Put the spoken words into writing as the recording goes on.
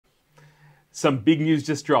Some big news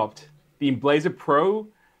just dropped. The Emblaser Pro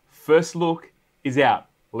first look is out.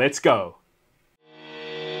 Let's go.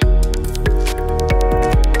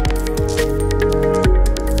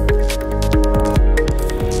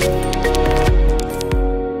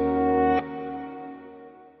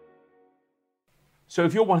 So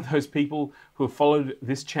if you're one of those people who have followed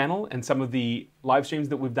this channel and some of the live streams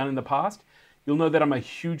that we've done in the past, you'll know that I'm a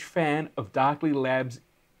huge fan of Darkly Labs'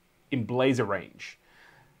 Emblaser range.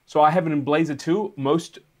 So I have an Emblaser 2.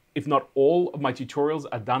 Most, if not all, of my tutorials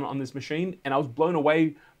are done on this machine, and I was blown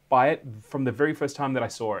away by it from the very first time that I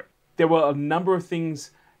saw it. There were a number of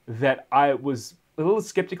things that I was a little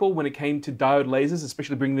skeptical when it came to diode lasers,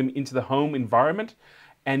 especially bringing them into the home environment,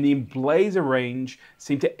 and the Emblaser range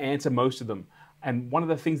seemed to answer most of them. And one of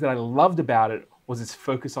the things that I loved about it was its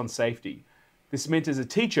focus on safety. This meant as a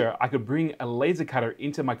teacher, I could bring a laser cutter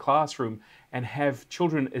into my classroom and have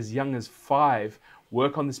children as young as 5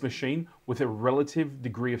 work on this machine with a relative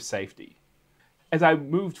degree of safety. As I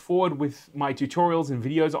moved forward with my tutorials and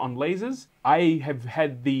videos on lasers, I have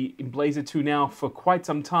had the Emblaser 2 now for quite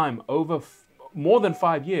some time, over more than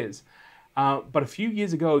 5 years. But a few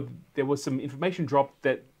years ago, there was some information dropped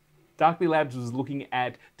that Darkly Labs was looking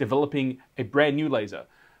at developing a brand new laser,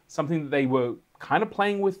 something that they were kind of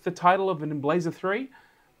playing with the title of an Emblaser 3,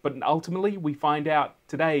 but ultimately we find out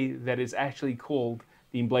today that it's actually called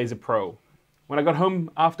the Emblaser Pro. When I got home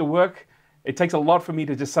after work, it takes a lot for me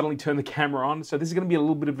to just suddenly turn the camera on, so this is going to be a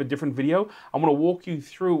little bit of a different video. I'm going to walk you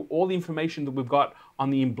through all the information that we've got on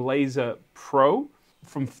the Emblaser Pro.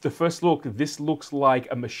 From the first look, this looks like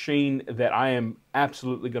a machine that I am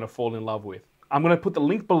absolutely going to fall in love with. I'm going to put the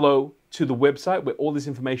link below to the website where all this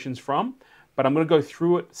information is from, but I'm going to go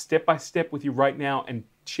through it step by step with you right now and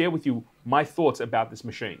share with you my thoughts about this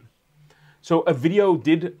machine. So a video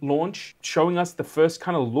did launch showing us the first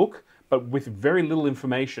kind of look, but with very little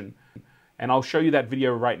information. And I'll show you that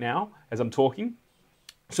video right now as I'm talking.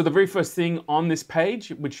 So the very first thing on this page,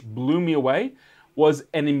 which blew me away, was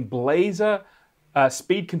an Emblaser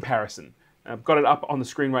speed comparison. I've got it up on the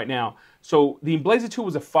screen right now. So the Emblaser 2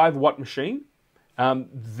 was a 5-watt machine.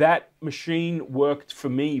 That machine worked for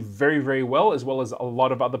me very, very well as a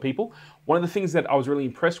lot of other people. One of the things that I was really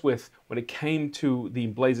impressed with when it came to the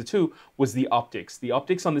Emblaser 2 was the optics. The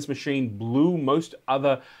optics on this machine blew most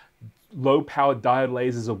other low-powered diode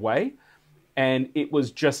lasers away, and it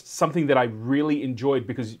was just something that I really enjoyed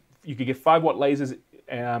because you could get 5-watt lasers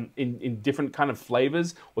in different kind of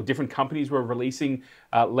flavors, or different companies were releasing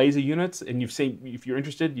laser units, and you've seen, if you're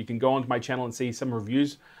interested, you can go onto my channel and see some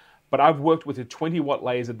reviews. But I've worked with a 20-watt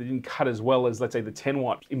laser that didn't cut as well as, let's say, the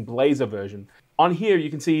 10-watt Emblaser version. On here, you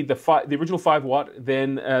can see the original 5-watt,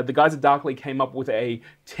 then the guys at Darkly came up with a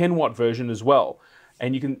 10-watt version as well.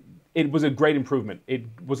 And it was a great improvement. It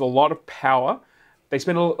was a lot of power. They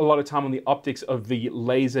spent a lot of time on the optics of the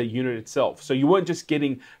laser unit itself. So you weren't just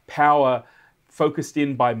getting power focused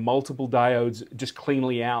in by multiple diodes just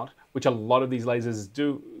cleanly out, which a lot of these lasers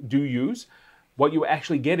do use. What you were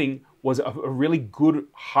actually getting was a really good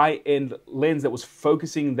high-end lens that was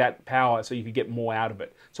focusing that power so you could get more out of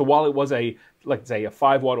it. So while it was like say a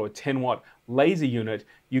 5-watt or a 10-watt laser unit,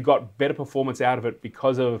 you got better performance out of it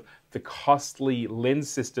because of the costly lens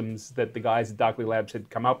systems that the guys at Darkly Labs had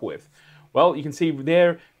come up with. Well, you can see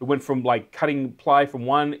there, it went from like cutting ply from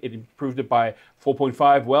 1, it improved it by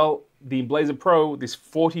 4.5. Well, the Emblaser Pro, this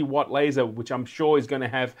 40-watt laser, which I'm sure is going to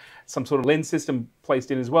have some sort of lens system placed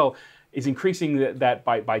in as well, is increasing that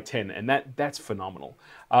by 10, and that's phenomenal.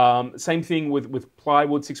 Same thing with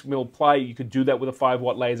plywood, 6mm ply. You could do that with a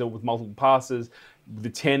 5-watt laser with multiple passes. The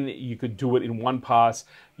 10, you could do it in one pass.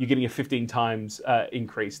 You're getting a 15 times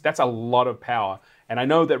increase. That's a lot of power. And I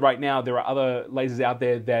know that right now there are other lasers out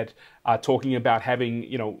there that are talking about having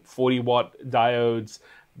 40-watt diodes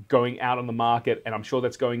going out on the market, and I'm sure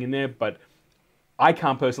that's going in there, but I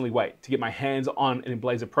can't personally wait to get my hands on an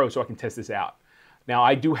Emblaser Pro so I can test this out. Now,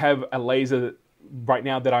 I do have a laser right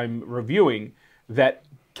now that I'm reviewing that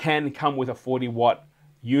can come with a 40-watt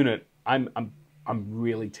unit. I'm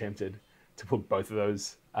really tempted to put both of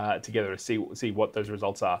those together to see what those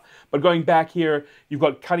results are. But going back here, you've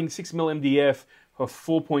got cutting 6mm MDF for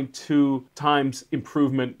 4.2 times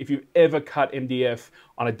improvement. If you've ever cut MDF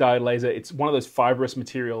on a diode laser, it's one of those fibrous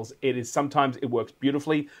materials. Sometimes it works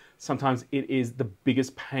beautifully, sometimes it is the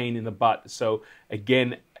biggest pain in the butt. So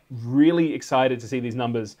again, really excited to see these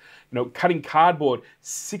numbers. Cutting cardboard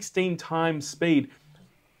 16 times speed.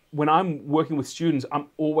 When I'm working with students, I'm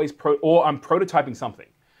always I'm prototyping something.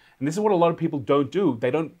 And this is what a lot of people don't do.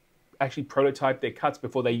 They don't actually prototype their cuts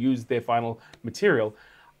before they use their final material.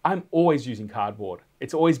 I'm always using cardboard.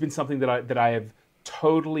 It's always been something that I have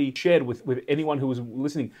totally shared with anyone who was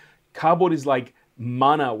listening. Cardboard is like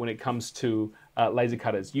mana when it comes to laser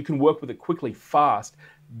cutters. You can work with it quickly, fast.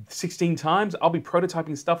 16 times, I'll be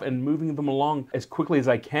prototyping stuff and moving them along as quickly as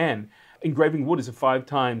I can. Engraving wood is a 5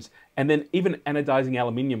 times. And then even anodizing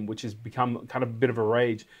aluminium, which has become kind of a bit of a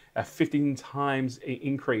rage, a 15 times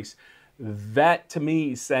increase. That to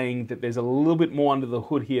me is saying that there's a little bit more under the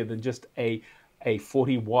hood here than just a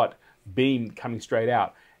 40-watt beam coming straight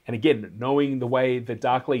out. And again, knowing the way that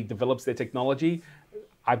Darkly develops their technology,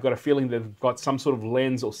 I've got a feeling they've got some sort of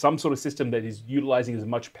lens or some sort of system that is utilizing as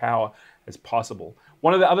much power as possible.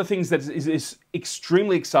 One of the other things that is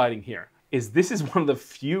extremely exciting here is this is one of the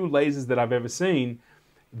few lasers that I've ever seen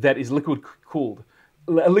that is liquid cooled.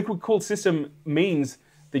 A liquid cooled system means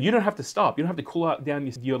that you don't have to stop. You don't have to cool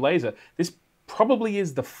down your laser. This probably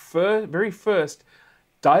is the very first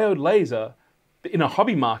diode laser in a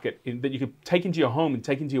hobby market that you could take into your home and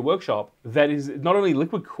take into your workshop that is not only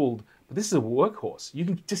liquid cooled, but this is a workhorse. You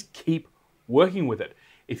can just keep working with it.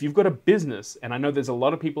 If you've got a business, and I know there's a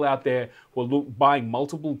lot of people out there who are buying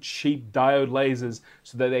multiple cheap diode lasers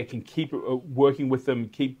so that they can keep working with them,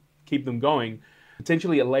 keep them going,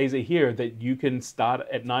 potentially a laser here that you can start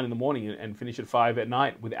at 9 in the morning and finish at 5 at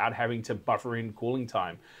night without having to buffer in cooling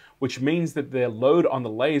time, which means that the load on the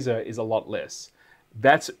laser is a lot less.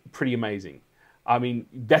 That's pretty amazing. I mean,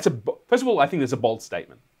 first of all, I think that's a bold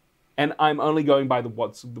statement. And I'm only going by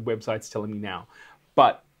what the website's telling me now.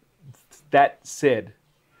 But that said,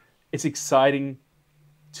 it's exciting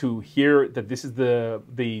to hear that this is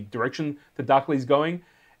the direction that Darkly is going.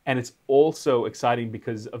 And it's also exciting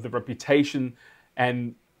because of the reputation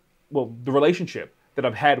and, well, the relationship that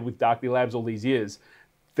I've had with Darkly Labs all these years.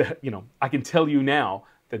 That, you know, I can tell you now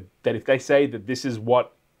that if they say that this is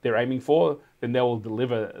what they're aiming for, then they will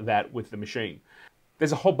deliver that with the machine.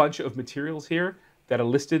 There's a whole bunch of materials here that are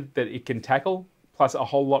listed that it can tackle, plus a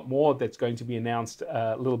whole lot more that's going to be announced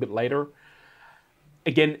a little bit later.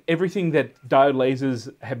 Again, everything that diode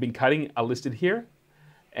lasers have been cutting are listed here,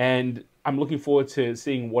 and I'm looking forward to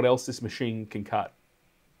seeing what else this machine can cut.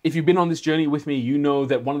 If you've been on this journey with me, you know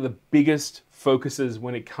that one of the biggest focuses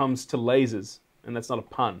when it comes to lasers, and that's not a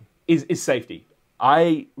pun, is safety.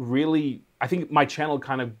 I think my channel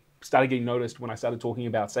kind of started getting noticed when I started talking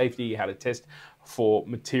about safety, how to test for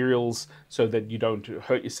materials so that you don't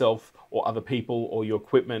hurt yourself or other people or your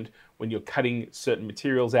equipment when you're cutting certain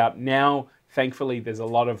materials out. Now, thankfully, there's a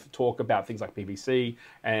lot of talk about things like PVC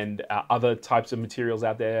and other types of materials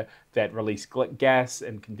out there that release gas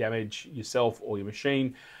and can damage yourself or your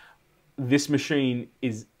machine. This machine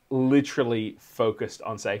is literally focused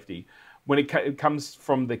on safety. When it comes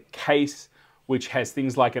from the case, which has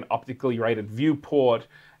things like an optically rated viewport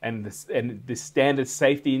and the standard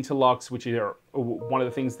safety interlocks, which are one of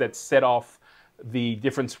the things that set off the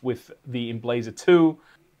difference with the Emblaser 2.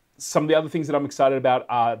 Some of the other things that I'm excited about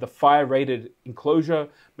are the fire-rated enclosure,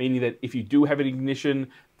 meaning that if you do have an ignition,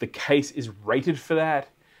 the case is rated for that.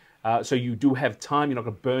 So you do have time. You're not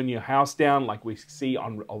going to burn your house down like we see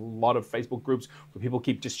on a lot of Facebook groups where people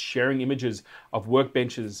keep just sharing images of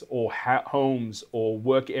workbenches or homes or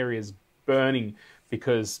work areas burning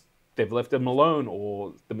because they've left them alone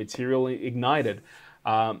or the material ignited.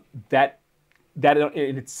 That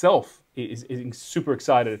in itself is super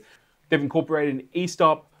excited. They've incorporated an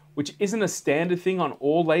e-stop, which isn't a standard thing on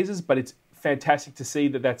all lasers, but it's fantastic to see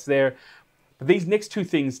that that's there. But these next two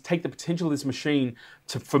things take the potential of this machine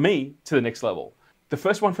for me to the next level. The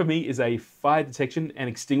first one for me is a fire detection and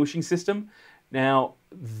extinguishing system. Now,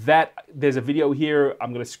 there's a video here.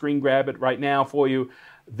 I'm going to screen grab it right now for you.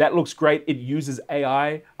 That looks great. It uses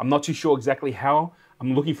AI. I'm not too sure exactly how.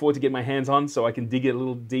 I'm looking forward to getting my hands on so I can dig it a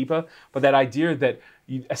little deeper. But that idea that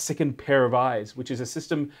a second pair of eyes, which is a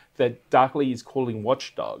system that Darkly is calling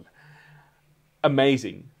Watchdog.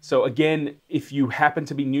 Amazing. So again, if you happen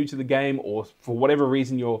to be new to the game or for whatever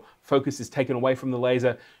reason your focus is taken away from the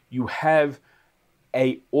laser, you have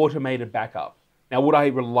an automated backup. Now, would I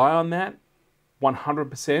rely on that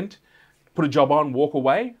 100%? Put a job on, walk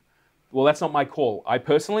away? Well, that's not my call.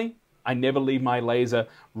 I never leave my laser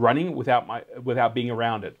running without being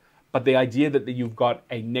around it. But the idea that you've got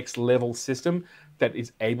a next level system that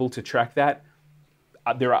is able to track that,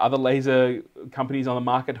 there are other laser companies on the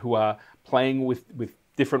market who are playing with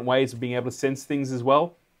different ways of being able to sense things as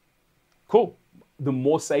well. Cool. The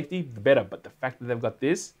more safety, the better. But the fact that they've got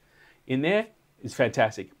this in there is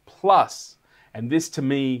fantastic. Plus, and this to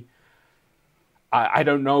me, I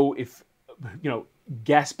don't know if,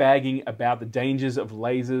 gas bagging about the dangers of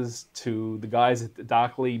lasers to the guys at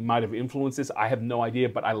Darkly might have influenced this. I have no idea,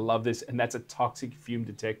 but I love this, and that's a toxic fume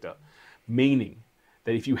detector, meaning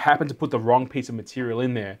that if you happen to put the wrong piece of material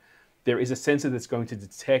in there, there is a sensor that's going to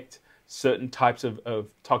detect certain types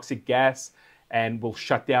of toxic gas and will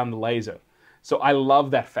shut down the laser. So I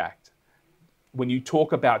love that fact. When you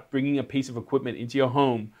talk about bringing a piece of equipment into your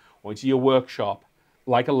home or into your workshop,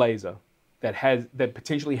 like a laser, that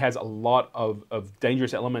potentially has a lot of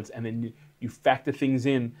dangerous elements, and then you factor things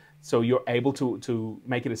in so you're able to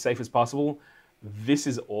make it as safe as possible, this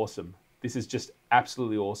is awesome. This is just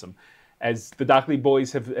absolutely awesome. As the Darkly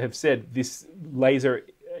boys have said, this laser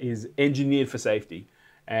is engineered for safety,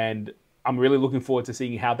 and I'm really looking forward to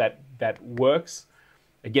seeing how that works.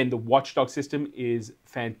 Again, the watchdog system is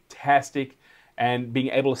fantastic, and being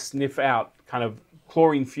able to sniff out kind of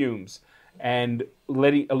chlorine fumes and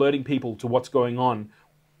alerting people to what's going on.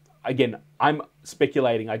 Again, I'm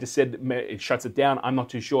speculating. I just said it shuts it down. I'm not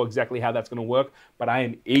too sure exactly how that's going to work, but I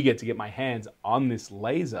am eager to get my hands on this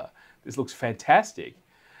laser. This looks fantastic.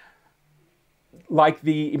 Like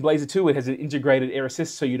the Emblaser 2, it has an integrated air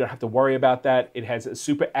assist, so you don't have to worry about that. It has a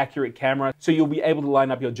super accurate camera, so you'll be able to line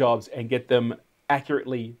up your jobs and get them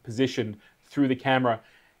accurately positioned through the camera.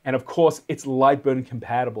 And of course, it's Lightburn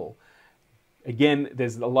compatible. Again,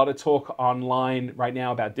 there's a lot of talk online right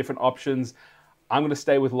now about different options. I'm going to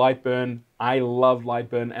stay with Lightburn. I love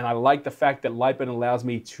Lightburn, and I like the fact that Lightburn allows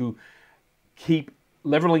me to keep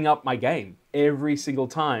leveling up my game every single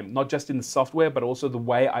time, not just in the software, but also the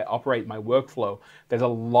way I operate my workflow. There's a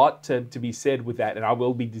lot to be said with that, and I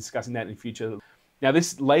will be discussing that in the future. Now,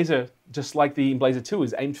 this laser, just like the Emblaser 2,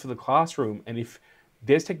 is aimed for the classroom, and if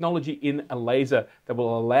there's technology in a laser that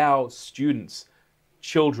will allow students,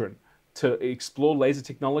 children, to explore laser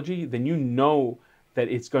technology, then you know that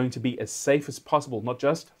it's going to be as safe as possible, not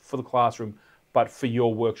just for the classroom, but for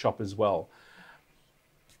your workshop as well.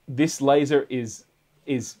 This laser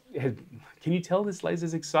can you tell this laser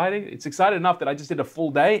is exciting? It's exciting enough that I just did a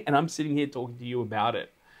full day and I'm sitting here talking to you about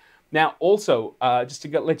it. Now, also, just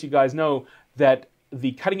to let you guys know that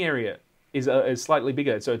the cutting area is slightly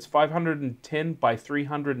bigger. So it's 510 by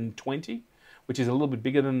 320, which is a little bit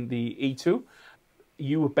bigger than the E2.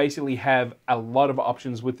 You basically have a lot of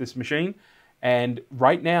options with this machine. And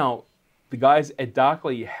right now, the guys at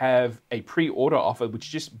Darkly have a pre-order offer, which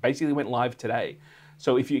just basically went live today.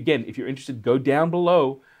 So if you're interested, go down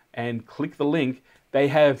below and click the link. They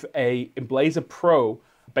have a Emblaser Pro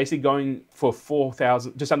basically going for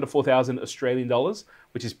just under 4,000 Australian dollars,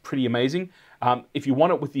 which is pretty amazing. If you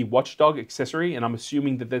want it with the watchdog accessory, and I'm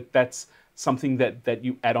assuming that's something that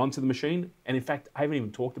you add on to the machine, and in fact, I haven't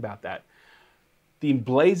even talked about that. The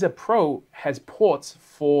Emblaser Pro has ports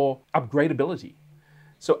for upgradability.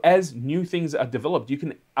 So as new things are developed, you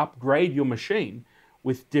can upgrade your machine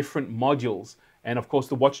with different modules. And of course,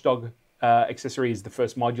 the watchdog accessory is the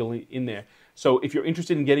first module in there. So if you're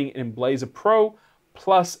interested in getting an Emblaser Pro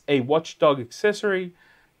plus a watchdog accessory,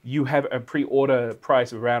 you have a pre-order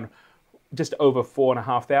price of around just over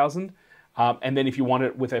 4,500. And then if you want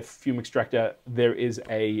it with a fume extractor, there is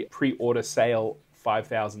a pre-order sale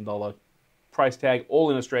 $5,000 price tag,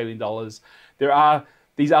 all in Australian dollars.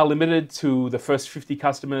 These are limited to the first 50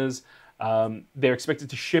 customers. They're expected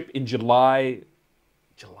to ship in July.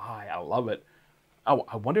 I love it. Oh,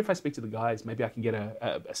 I wonder if I speak to the guys, maybe I can get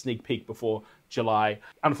a sneak peek before July.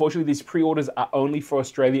 Unfortunately, these pre-orders are only for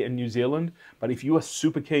Australia and New Zealand, but if you are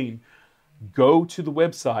super keen, go to the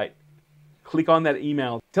website, click on that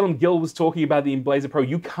email, tell them Gil was talking about the Emblaser Pro.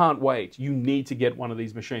 You can't wait. You need to get one of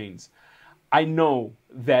these machines. I know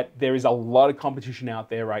that there is a lot of competition out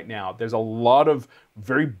there right now. There's a lot of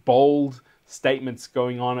very bold statements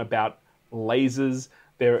going on about lasers.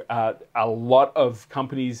 There are a lot of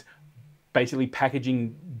companies basically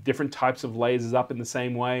packaging different types of lasers up in the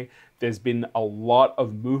same way. There's been a lot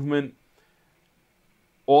of movement.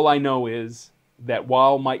 All I know is that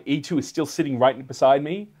while my E2 is still sitting right beside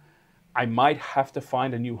me, I might have to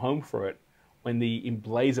find a new home for it when the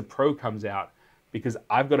Emblaser Pro comes out, because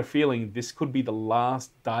I've got a feeling this could be the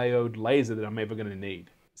last diode laser that I'm ever going to need.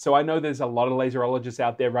 So I know there's a lot of laserologists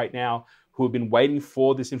out there right now who have been waiting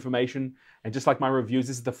for this information. And just like my reviews,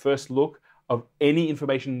 this is the first look of any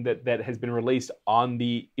information that has been released on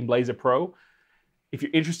the Emblaser Pro. If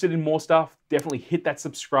you're interested in more stuff, definitely hit that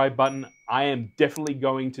subscribe button. I am definitely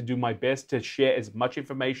going to do my best to share as much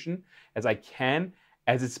information as I can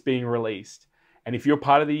as it's being released. And if you're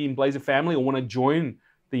part of the Emblaser family or want to join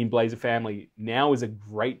the Emblaser family, now is a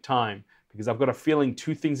great time, because I've got a feeling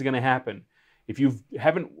two things are going to happen. If you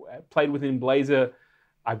haven't played with Emblaser,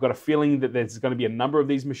 I've got a feeling that there's going to be a number of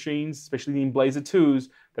these machines, especially the Emblaser 2s,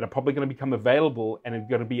 that are probably going to become available, and it's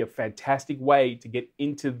going to be a fantastic way to get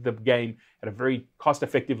into the game at a very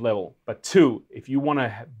cost-effective level. But two, if you want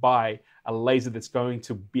to buy a laser that's going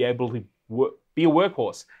to be able to be a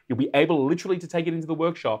workhorse, you'll be able literally to take it into the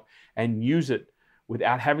workshop and use it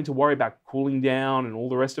without having to worry about cooling down and all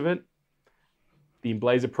the rest of it, the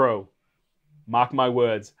Emblaser Pro. Mark my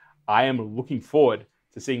words, I am looking forward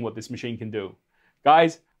to seeing what this machine can do.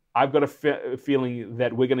 Guys, I've got a feeling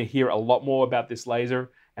that we're going to hear a lot more about this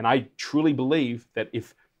laser, and I truly believe that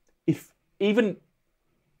if even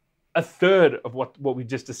a third of what we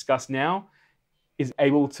just discussed now is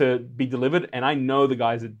able to be delivered, and I know the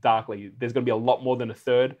guys at Darkly, there's going to be a lot more than a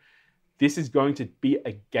third, this is going to be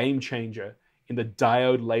a game changer in the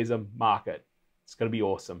diode laser market. It's going to be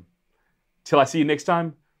awesome. Till I see you next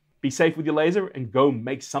time, be safe with your laser and go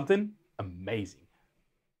make something amazing.